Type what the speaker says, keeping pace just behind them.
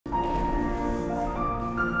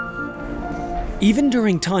Even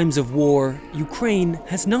during times of war, Ukraine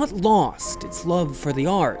has not lost its love for the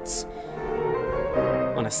arts.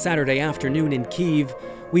 On a Saturday afternoon in Kyiv,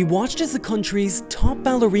 we watched as the country's top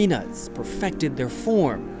ballerinas perfected their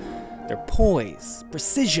form, their poise,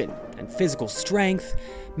 precision, and physical strength,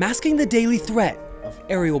 masking the daily threat of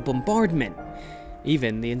aerial bombardment.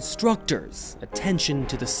 Even the instructors' attention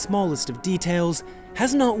to the smallest of details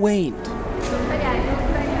has not waned.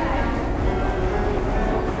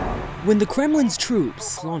 When the Kremlin's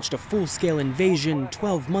troops launched a full-scale invasion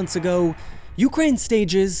 12 months ago, Ukraine's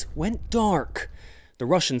stages went dark. The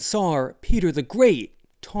Russian Tsar, Peter the Great,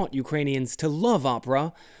 taught Ukrainians to love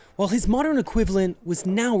opera, while his modern equivalent was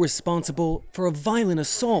now responsible for a violent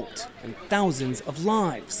assault and thousands of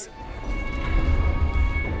lives.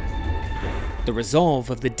 The resolve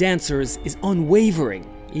of the dancers is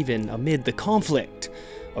unwavering, even amid the conflict.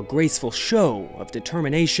 A graceful show of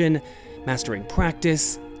determination, mastering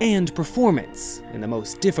practice and performance in the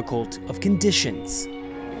most difficult of conditions.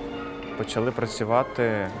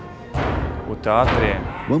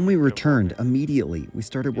 When we returned, immediately we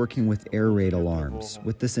started working with air raid alarms,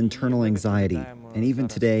 with this internal anxiety, and even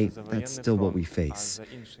today, that's still what we face.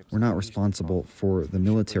 We're not responsible for the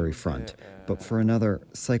military front, but for another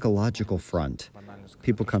psychological front.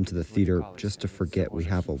 People come to the theater just to forget we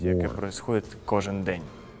have a war.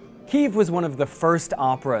 Kyiv was one of the first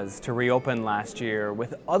operas to reopen last year,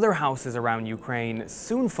 with other houses around Ukraine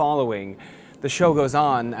soon following. The show goes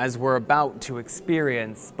on as we're about to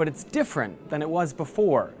experience, but it's different than it was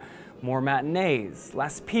before. More matinees,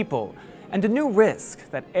 less people, and a new risk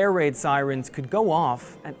that air raid sirens could go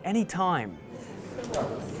off at any time.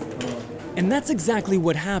 And that's exactly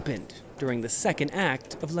what happened during the second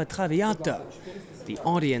act of La Traviata. The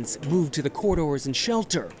audience moved to the corridors and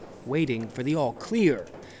shelter, waiting for the all clear.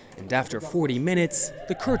 And after 40 minutes,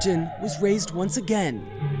 the curtain was raised once again.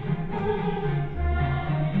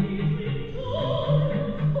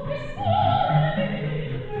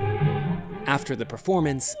 After the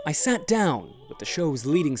performance, I sat down with the show's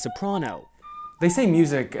leading soprano. They say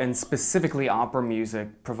music, and specifically opera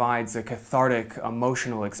music, provides a cathartic,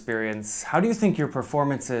 emotional experience. How do you think your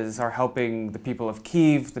performances are helping the people of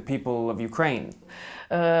Kyiv, the people of Ukraine?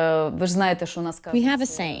 We have a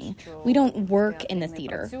saying, we don't work in the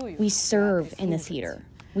theater, we serve in the theater.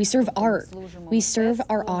 We serve art, we serve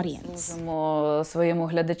our audience.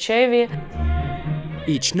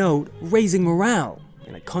 Each note raising morale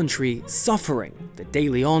in a country suffering the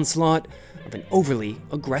daily onslaught of an overly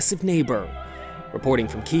aggressive neighbor. Reporting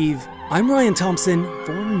from Kyiv, I'm Thompson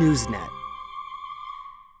for Newsnet.